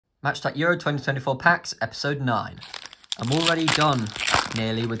Match Attax Euro 2024 packs, episode 9. I'm already done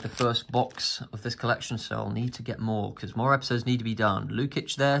nearly with the first box of this collection, so I'll need to get more because more episodes need to be done.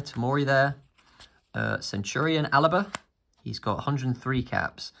 Lukic there, Tomori there, Centurion Alaba, he's got 103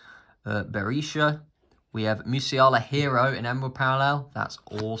 caps. Berisha, we have Musiala Hero in Emerald Parallel, that's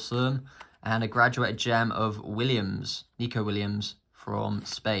awesome. And a graduated gem of Williams, Nico Williams from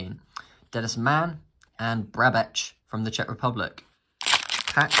Spain. Dennis Mann and Brabec from the Czech Republic.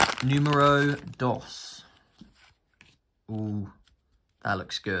 Pack numero dos. Ooh, that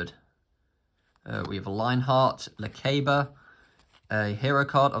looks good. We have a Lionheart, Lakeba, a hero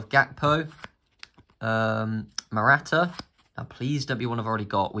card of Gakpo, Morata. Now, please don't be one I've already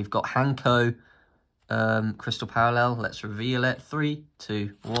got. We've got Hanko, Crystal Parallel. Let's reveal it. 3,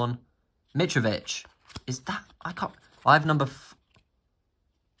 2, 1. Mitrovic. Is that... I have number...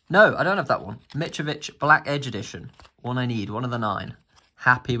 No, I don't have that one. Mitrovic Black Edge Edition. One I need. One of the 9.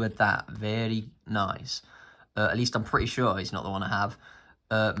 Happy with that. Very nice. At least I'm pretty sure he's not the one I have.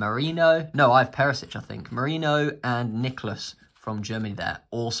 Marino. No, I have Perisic, I think. Marino and Nicholas from Germany there.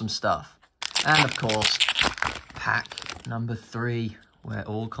 Awesome stuff. And, of course, pack number 3, where it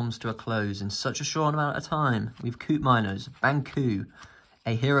all comes to a close in such a short amount of time. We've Coop Miners, Banku,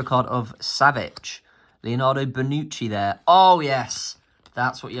 a hero card of Savic, Leonardo Bonucci there. Oh, yes.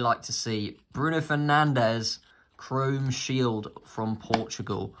 That's what you like to see. Bruno Fernandes, Chrome Shield from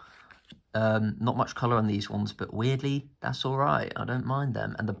Portugal. Not much colour on these ones, but weirdly, that's all right. I don't mind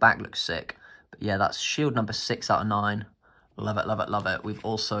them. And the back looks sick. But yeah, that's Shield number 6 out of 9. Love it, love it, love it. We've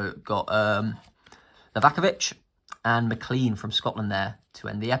also got Livakovic and McLean from Scotland there to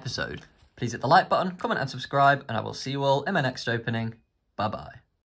end the episode. Please hit the like button, comment and subscribe, and I will see you all in my next opening. Bye-bye.